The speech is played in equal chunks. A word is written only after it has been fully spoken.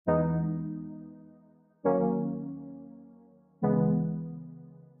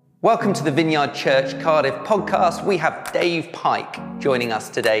Welcome to the Vineyard Church Cardiff podcast. We have Dave Pike joining us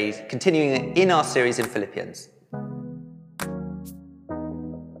today, continuing in our series in Philippians.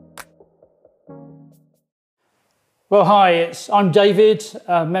 Well, hi, I'm David,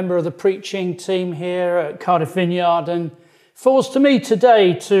 a member of the preaching team here at Cardiff Vineyard, and it falls to me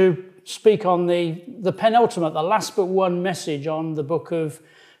today to speak on the penultimate, the last but one message on the book of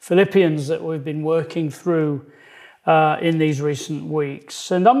Philippians that we've been working through in these recent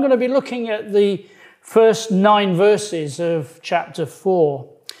weeks. And I'm going to be looking at the first 9 verses of chapter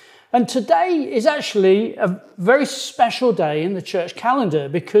 4. And today is actually a very special day in the church calendar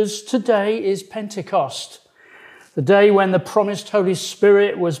because today is Pentecost, the day when the promised Holy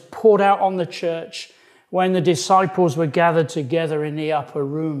Spirit was poured out on the church, when the disciples were gathered together in the upper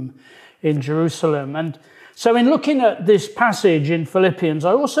room in Jerusalem. And so in looking at this passage in Philippians,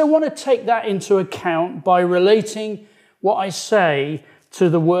 I also want to take that into account by relating what I say to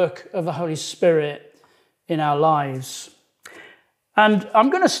the work of the Holy Spirit in our lives. And I'm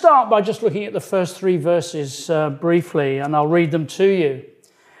going to start by just looking at the first 3 verses briefly, and I'll read them to you.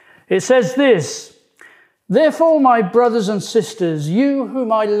 It says this: "Therefore, my brothers and sisters, you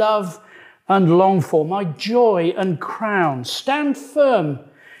whom I love and long for, my joy and crown, stand firm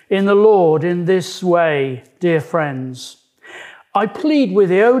in the Lord in this way, dear friends. I plead with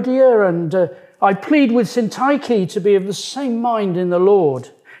Euodia and I plead with Syntyche to be of the same mind in the Lord.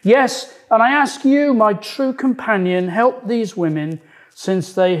 Yes, and I ask you, my true companion, help these women,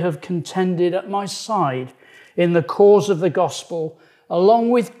 since they have contended at my side in the cause of the gospel, along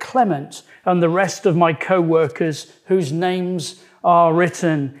with Clement and the rest of my co-workers whose names are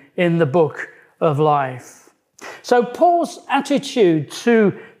written in the book of life." So Paul's attitude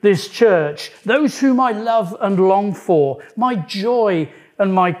to this church, those whom I love and long for, my joy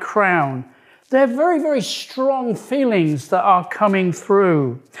and my crown, they're very, very strong feelings that are coming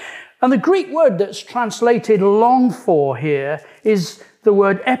through. And the Greek word that's translated long for here is the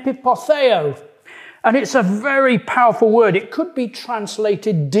word epipotheo. And it's a very powerful word. It could be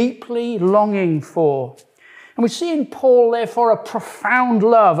translated deeply longing for. And we see in Paul, therefore, a profound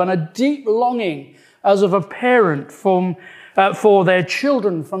love and a deep longing as of a parent for their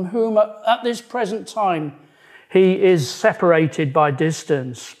children from whom at this present time he is separated by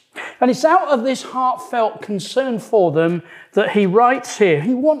distance. And it's out of this heartfelt concern for them that he writes here.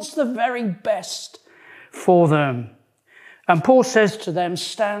 He wants the very best for them. And Paul says to them,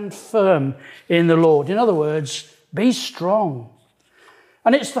 stand firm in the Lord. In other words, be strong.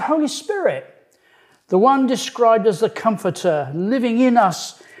 And it's the Holy Spirit, the one described as the Comforter, living in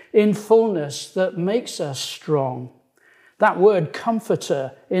us in fullness, that makes us strong. That word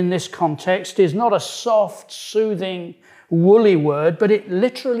comforter in this context is not a soft, soothing, woolly word, but it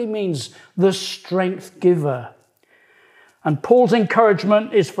literally means the strength giver. And Paul's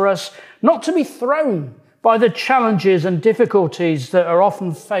encouragement is for us not to be thrown by the challenges and difficulties that are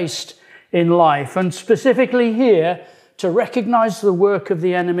often faced in life, and specifically here, to recognize the work of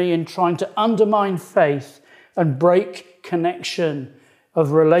the enemy in trying to undermine faith and break connection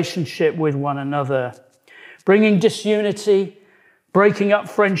of relationship with one another. Bringing disunity, breaking up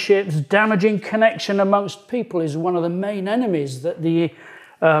friendships, damaging connection amongst people is one of the main enemies that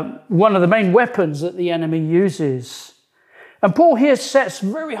one of the main weapons that the enemy uses. And Paul here sets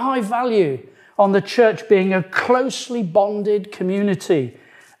very high value on the church being a closely bonded community,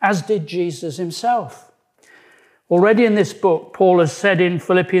 as did Jesus himself. Already in this book, Paul has said in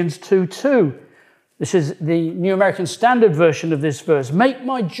Philippians 2:2, this is the New American Standard version of this verse, "Make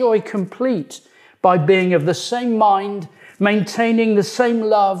my joy complete by being of the same mind, maintaining the same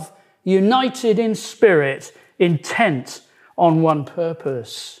love, united in spirit, intent on one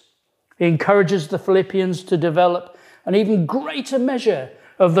purpose." He encourages the Philippians to develop an even greater measure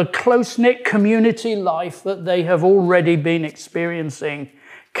of the close-knit community life that they have already been experiencing,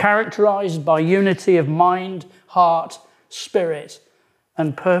 characterized by unity of mind, heart, spirit,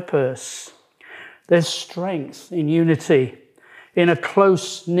 and purpose. There's strength in unity, in a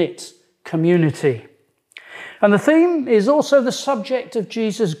close-knit community. And the theme is also the subject of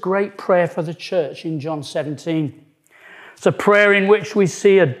Jesus' great prayer for the church in John 17. It's a prayer in which we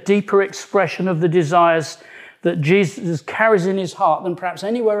see a deeper expression of the desires that Jesus carries in his heart than perhaps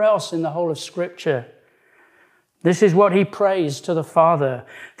anywhere else in the whole of Scripture. This is what he prays to the Father,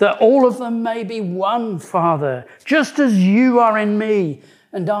 that all of them may be one, Father, just as you are in me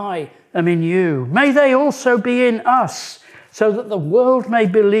and I am in you. May they also be in us, so that the world may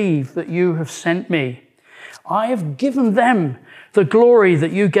believe that you have sent me. I have given them the glory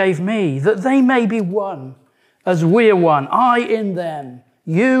that you gave me, that they may be one, as we are one, I in them,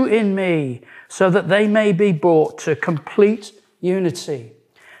 you in me, so that they may be brought to complete unity.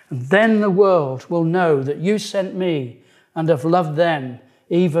 And then the world will know that you sent me and have loved them,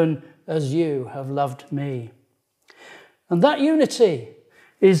 even as you have loved me. And that unity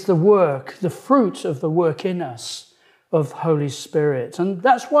is the work, the fruit of the work in us of Holy Spirit. And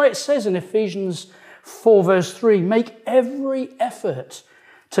that's why it says in Ephesians 4 verse 3, make every effort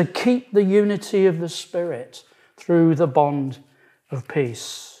to keep the unity of the Spirit through the bond of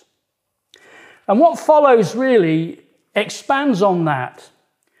peace. And what follows really expands on that.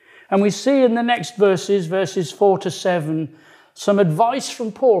 And we see in the next verses 4 to 7, some advice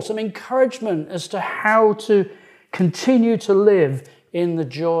from Paul, some encouragement as to how to continue to live in the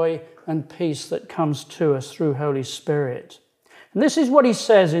joy and peace that comes to us through Holy Spirit. And this is what he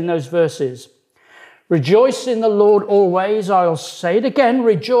says in those verses. Rejoice in the Lord always. I'll say it again,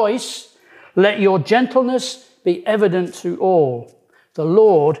 rejoice. Let your gentleness be evident to all. The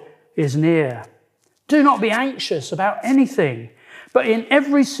Lord is near. Do not be anxious about anything, but in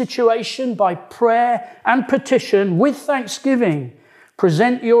every situation, by prayer and petition, with thanksgiving,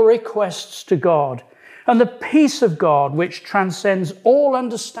 present your requests to God. And the peace of God, which transcends all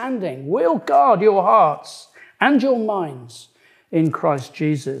understanding, will guard your hearts and your minds in Christ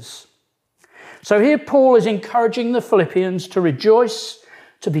Jesus. So here Paul is encouraging the Philippians to rejoice,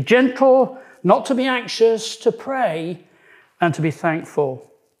 to be gentle, not to be anxious, to pray, and to be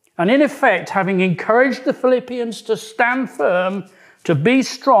thankful. And in effect, having encouraged the Philippians to stand firm, to be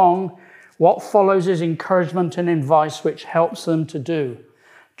strong, what follows is encouragement and advice which helps them to do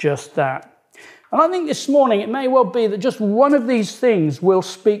just that. And I think this morning it may well be that just one of these things will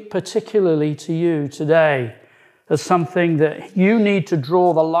speak particularly to you today as something that you need to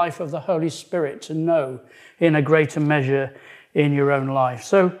draw the life of the Holy Spirit to know in a greater measure in your own life.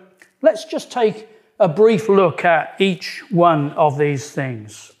 So let's just take a brief look at each one of these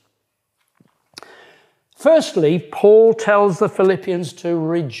things. Firstly, Paul tells the Philippians to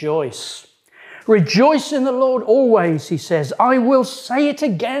rejoice. Rejoice in the Lord always, he says. I will say it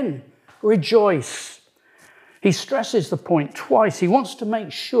again. Rejoice. He stresses the point twice. He wants to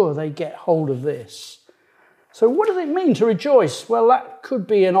make sure they get hold of this. So what does it mean to rejoice? Well, that could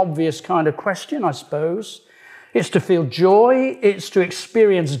be an obvious kind of question, I suppose. It's to feel joy. It's to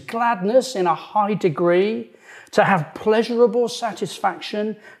experience gladness in a high degree, to have pleasurable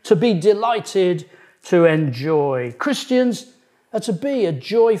satisfaction, to be delighted, to enjoy. Christians are to be a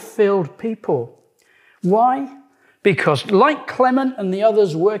joy-filled people. Why? Because like Clement and the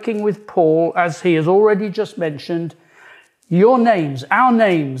others working with Paul, as he has already just mentioned, your names, our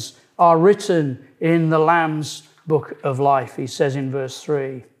names, are written in the Lamb's book of life, he says in verse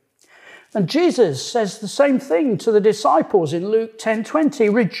 3. And Jesus says the same thing to the disciples in Luke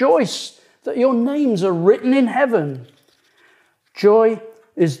 10:20. Rejoice that your names are written in heaven. Joy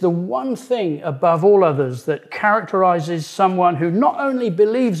is the one thing above all others that characterizes someone who not only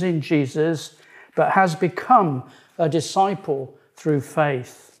believes in Jesus, but has become a disciple through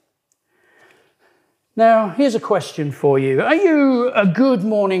faith. Now, here's a question for you. Are you a good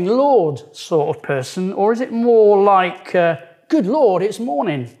morning, Lord sort of person, or is it more like, good Lord, it's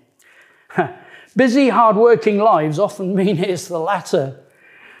morning? Busy, hard-working lives often mean it's the latter.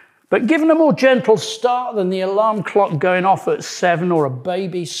 But given a more gentle start than the alarm clock going off at 7 or a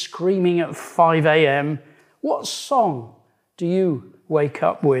baby screaming at 5 a.m., what song do you wake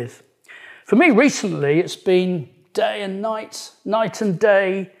up with? For me recently, it's been day and night, night and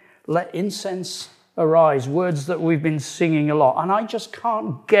day, let incense arise, words that we've been singing a lot. And I just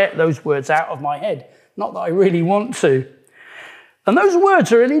can't get those words out of my head. Not that I really want to. And those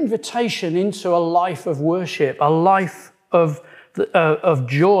words are an invitation into a life of worship, a life of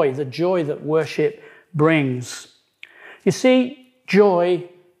joy, the joy that worship brings. You see, joy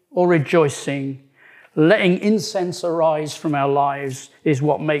or rejoicing, letting incense arise from our lives is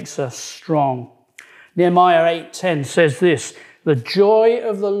what makes us strong. Nehemiah 8:10 says this, the joy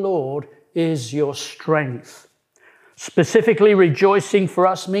of the Lord is your strength. Specifically, rejoicing for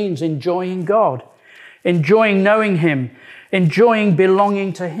us means enjoying God, enjoying knowing him, enjoying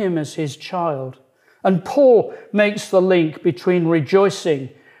belonging to him as his child. And Paul makes the link between rejoicing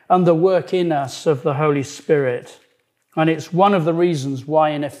and the work in us of the Holy Spirit. And it's one of the reasons why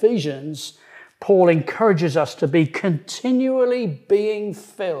in Ephesians, Paul encourages us to be continually being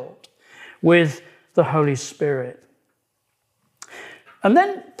filled with the Holy Spirit. And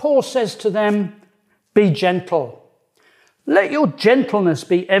then Paul says to them, be gentle. Let your gentleness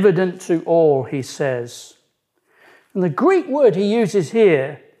be evident to all, he says. And the Greek word he uses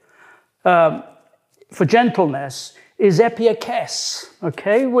here for gentleness is epiakes,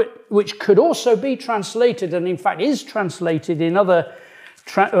 okay, which could also be translated, and in fact is translated in other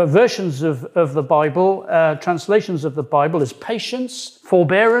versions of the Bible, translations of the Bible, is patience,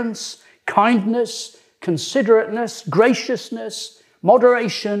 forbearance, kindness, considerateness, graciousness,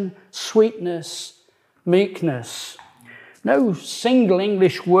 moderation, sweetness, meekness. No single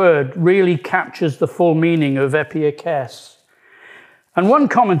English word really captures the full meaning of epieikes. And one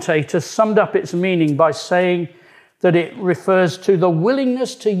commentator summed up its meaning by saying that it refers to the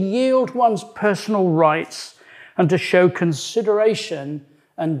willingness to yield one's personal rights and to show consideration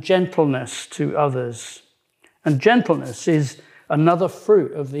and gentleness to others. And gentleness is another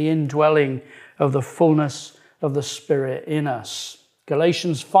fruit of the indwelling of the fullness of the Spirit in us.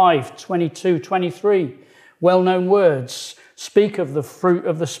 Galatians 5:22-23, well-known words, speak of the fruit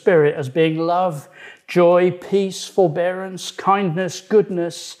of the Spirit as being love, joy, peace, forbearance, kindness,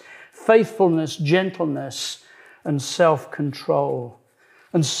 goodness, faithfulness, gentleness, and self-control.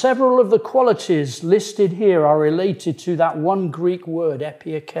 And several of the qualities listed here are related to that one Greek word,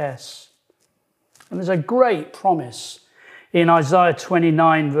 epieikes. And there's a great promise in Isaiah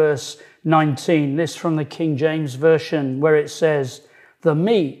 29, verse 19, this from the King James Version, where it says, "The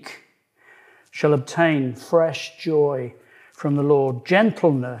meek shall obtain fresh joy from the Lord.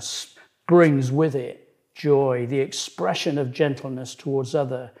 Gentleness brings with it joy." The expression of gentleness towards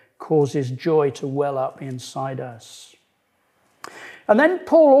others causes joy to well up inside us. And then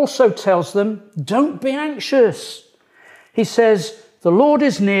Paul also tells them, don't be anxious. He says, the Lord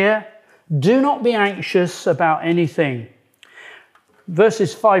is near. Do not be anxious about anything.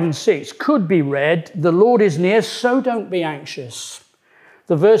 Verses 5 and 6 could be read, the Lord is near, so don't be anxious.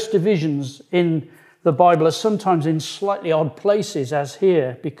 The verse divisions in the Bible are sometimes in slightly odd places, as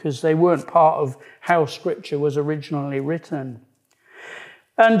here, because they weren't part of how Scripture was originally written.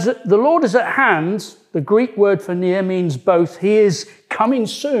 And the Lord is at hand. The Greek word for near means both he is coming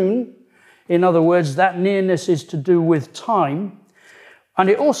soon. In other words, that nearness is to do with time. And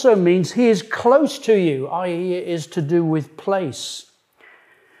it also means he is close to you, i.e. it is to do with place.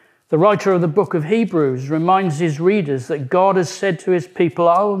 The writer of the book of Hebrews reminds his readers that God has said to his people,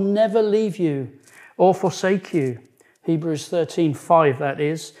 I will never leave you or forsake you. Hebrews 13:5, that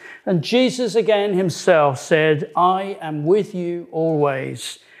is. And Jesus again himself said, I am with you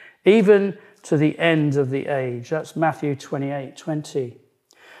always, even to the end of the age. That's Matthew 28:20.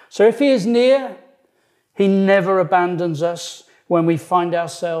 So if he is near, he never abandons us when we find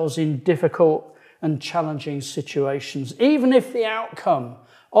ourselves in difficult and challenging situations, even if the outcome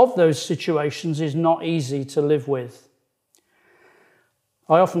of those situations is not easy to live with.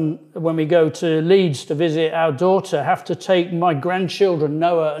 I often, when we go to Leeds to visit our daughter, have to take my grandchildren,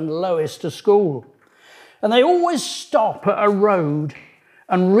 Noah and Lois, to school. And they always stop at a road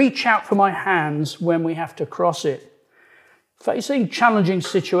and reach out for my hands when we have to cross it. Facing challenging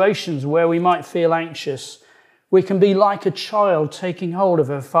situations where we might feel anxious, we can be like a child taking hold of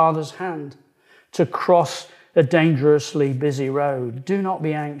her father's hand to cross a dangerously busy road. Do not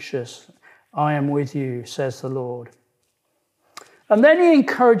be anxious. I am with you, says the Lord. And then he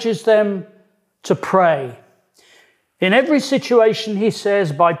encourages them to pray. In every situation, he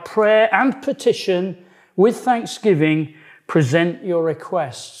says, by prayer and petition, with thanksgiving, present your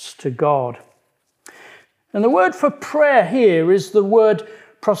requests to God. And the word for prayer here is the word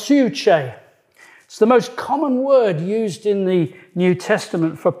proseuche. It's the most common word used in the New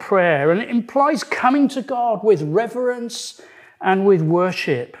Testament for prayer, and it implies coming to God with reverence and with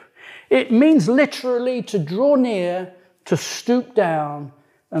worship. It means literally to draw near, to stoop down,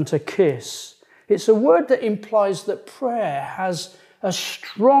 and to kiss. It's a word that implies that prayer has a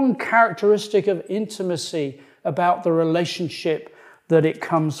strong characteristic of intimacy about the relationship that it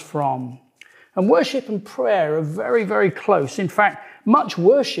comes from. And worship and prayer are very, very close. In fact, much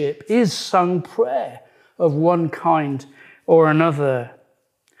worship is sung prayer of one kind or another.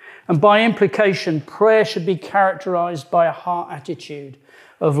 And by implication, prayer should be characterized by a heart attitude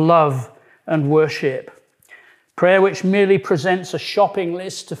of love and worship. Prayer which merely presents a shopping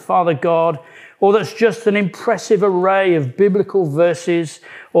list to Father God, or that's just an impressive array of biblical verses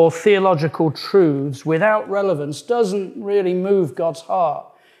or theological truths without relevance, doesn't really move God's heart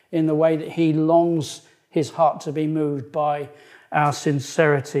in the way that he longs his heart to be moved by our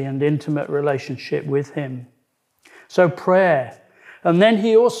sincerity and intimate relationship with him. So prayer. And then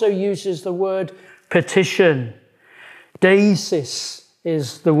he also uses the word petition. Deesis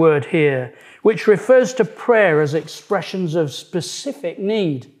is the word here, which refers to prayer as expressions of specific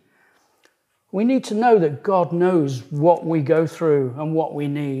need. We need to know that God knows what we go through and what we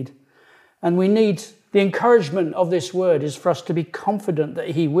need. And we need the encouragement of this word is for us to be confident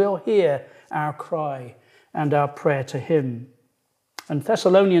that he will hear our cry and our prayer to him. And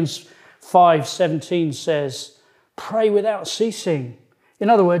Thessalonians 5:17 says, pray without ceasing. In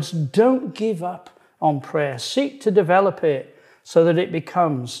other words, don't give up on prayer. Seek to develop it so that it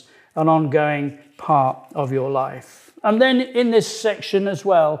becomes an ongoing part of your life. And then in this section as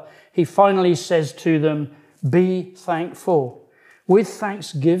well, he finally says to them, be thankful. With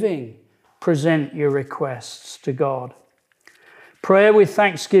thanksgiving, present your requests to God. Prayer with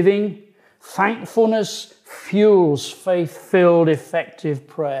thanksgiving, thankfulness fuels faith-filled, effective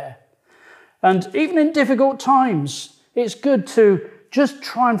prayer. And even in difficult times, it's good to just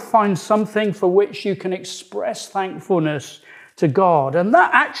try and find something for which you can express thankfulness to God. And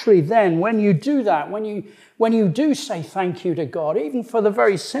that actually then, when you do that, when you do say thank you to God, even for the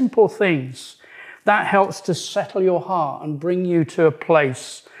very simple things, that helps to settle your heart and bring you to a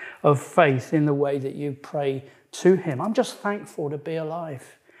place of faith in the way that you pray to him. I'm just thankful to be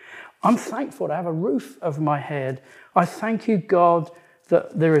alive. I'm thankful to have a roof over my head. I thank you, God,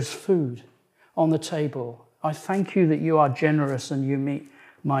 that there is food on the table. I thank you that you are generous and you meet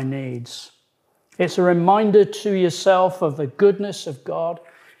my needs. It's a reminder to yourself of the goodness of God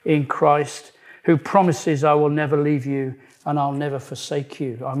in Christ, who promises, I will never leave you and I'll never forsake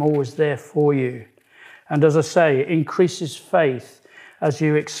you. I'm always there for you. And as I say, it increases faith as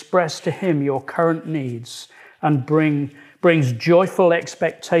you express to him your current needs and brings joyful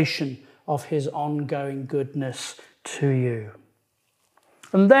expectation of his ongoing goodness to you.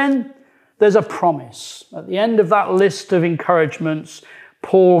 And then there's a promise. At the end of that list of encouragements,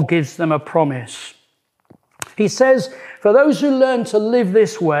 Paul gives them a promise. He says, for those who learn to live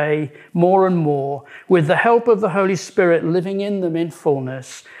this way more and more, with the help of the Holy Spirit living in them in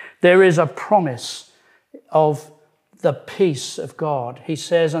fullness, there is a promise of the peace of God. He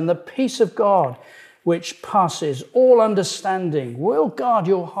says, and the peace of God, which passes all understanding, will guard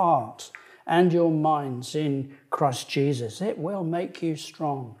your heart and your minds in Christ Jesus. It will make you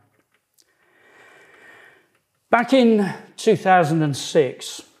strong. Back in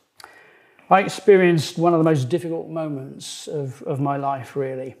 2006, I experienced one of the most difficult moments of my life,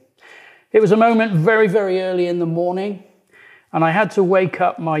 really. It was a moment very, very early in the morning, and I had to wake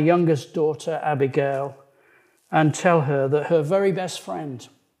up my youngest daughter, Abigail, and tell her that her very best friend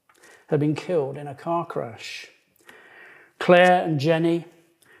had been killed in a car crash. Claire and Jenny,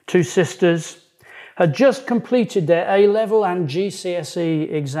 two sisters, had just completed their A-level and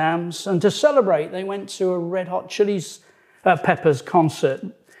GCSE exams, and to celebrate, they went to a Red Hot Chili Peppers concert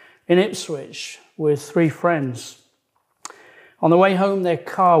in Ipswich with three friends. On the way home, their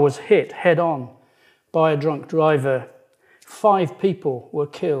car was hit head-on by a drunk driver. 5 people were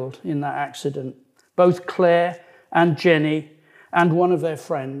killed in that accident, both Claire and Jenny and one of their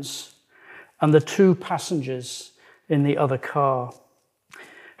friends, and the 2 passengers in the other car.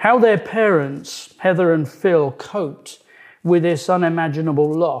 How their parents, Heather and Phil, coped with this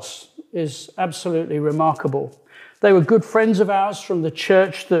unimaginable loss is absolutely remarkable. They were good friends of ours from the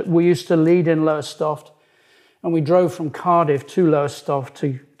church that we used to lead in Lowestoft, and we drove from Cardiff to Lowestoft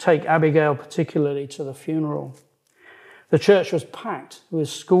to take Abigail particularly to the funeral. The church was packed with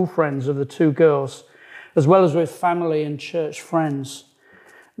school friends of the 2 girls, as well as with family and church friends.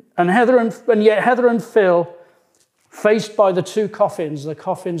 And yet Heather and Phil, faced by the 2 coffins, the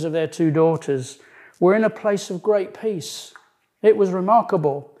coffins of their 2 daughters, were in a place of great peace. It was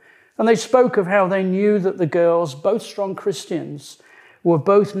remarkable. And they spoke of how they knew that the girls, both strong Christians, were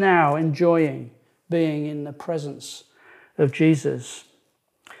both now enjoying being in the presence of Jesus.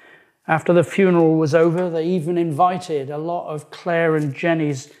 After the funeral was over, they even invited a lot of Claire and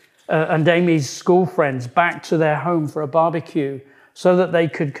Jenny's and Amy's school friends back to their home for a barbecue so that they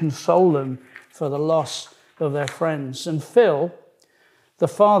could console them for the loss of their friends. And Phil, the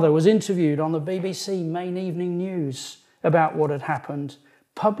father, was interviewed on the BBC Main Evening News about what had happened,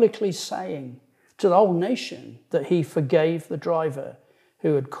 publicly saying to the whole nation that he forgave the driver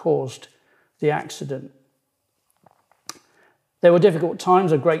who had caused the accident. There were difficult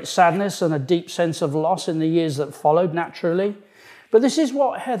times of great sadness and a deep sense of loss in the years that followed, naturally. But this is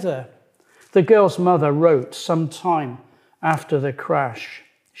what Heather, the girl's mother, wrote some time after the crash.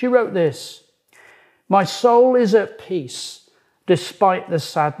 She wrote this: "My soul is at peace despite the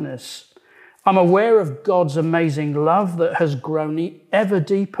sadness. I'm aware of God's amazing love that has grown ever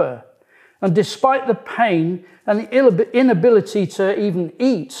deeper. And despite the pain and the inability to even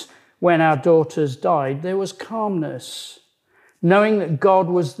eat when our daughters died, there was calmness, knowing that God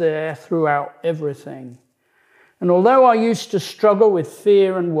was there throughout everything. And although I used to struggle with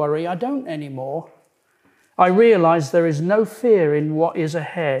fear and worry, I don't anymore. I realize there is no fear in what is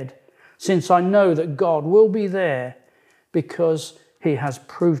ahead, since I know that God will be there because he has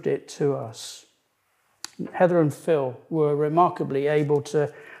proved it to us." Heather and Phil were remarkably able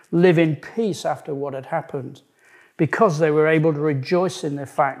to live in peace after what had happened, because they were able to rejoice in the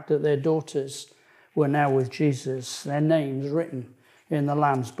fact that their daughters were now with Jesus, their names written in the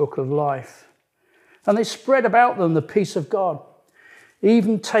Lamb's Book of Life. And they spread about them the peace of God,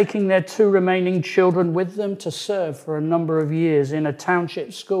 even taking their 2 remaining children with them to serve for a number of years in a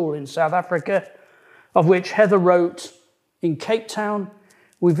township school in South Africa, of which Heather wrote, "In Cape Town,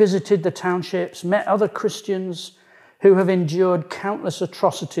 we visited the townships, met other Christians who have endured countless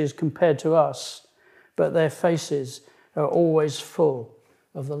atrocities compared to us, but their faces are always full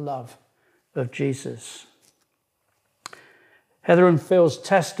of the love of Jesus." Heather and Phil's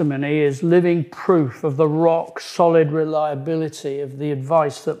testimony is living proof of the rock-solid reliability of the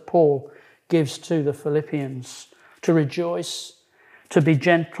advice that Paul gives to the Philippians: to rejoice, to be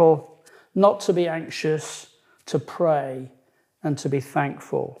gentle, not to be anxious, to pray, and to be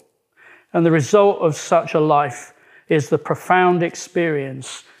thankful. And the result of such a life is the profound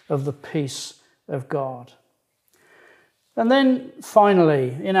experience of the peace of God. And then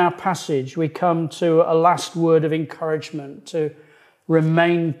finally, in our passage, we come to a last word of encouragement to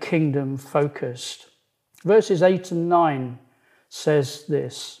remain kingdom focused. Verses 8 and 9 says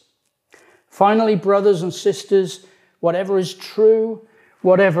this: "Finally, brothers and sisters, whatever is true,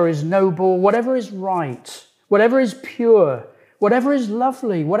 whatever is noble, whatever is right, whatever is pure, whatever is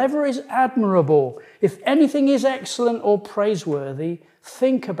lovely, whatever is admirable, if anything is excellent or praiseworthy,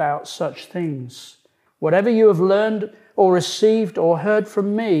 think about such things. Whatever you have learned or received or heard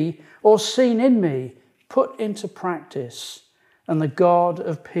from me or seen in me, put into practice, and the God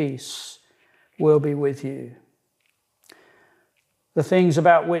of peace will be with you." The things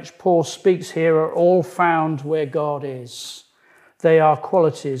about which Paul speaks here are all found where God is. They are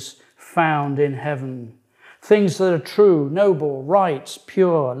qualities found in heaven. Things that are true, noble, right,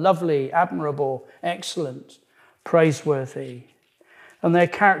 pure, lovely, admirable, excellent, praiseworthy. And they're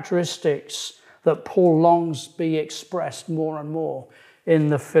characteristics that Paul longs be expressed more and more in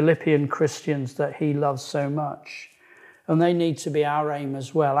the Philippian Christians that he loves so much. And they need to be our aim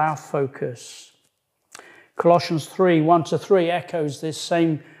as well, our focus. Colossians 3, 1-3 echoes this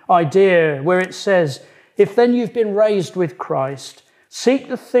same idea where it says, "If then you've been raised with Christ, seek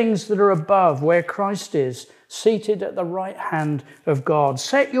the things that are above where Christ is, seated at the right hand of God.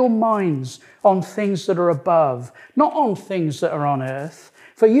 Set your minds on things that are above, not on things that are on earth.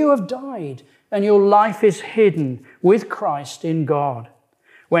 For you have died, and your life is hidden with Christ in God.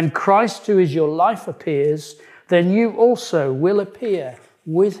 When Christ, who is your life, appears, then you also will appear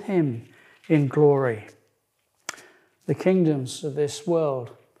with him in glory." The kingdoms of this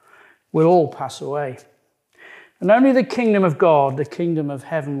world will all pass away, and only the kingdom of God, the kingdom of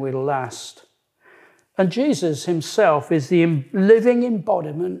heaven, will last. And Jesus himself is the living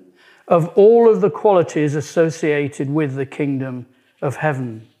embodiment of all of the qualities associated with the kingdom of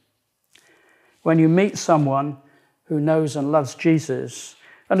heaven. When you meet someone who knows and loves Jesus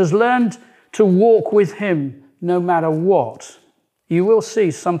and has learned to walk with him no matter what, you will see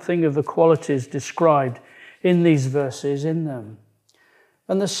something of the qualities described in these verses in them.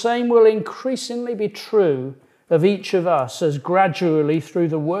 And the same will increasingly be true of each of us as gradually, through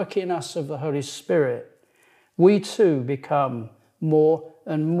the work in us of the Holy Spirit, we too become more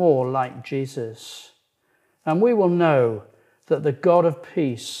and more like Jesus. And we will know that the God of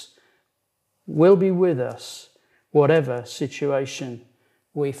peace will be with us, whatever situation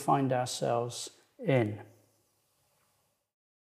we find ourselves in.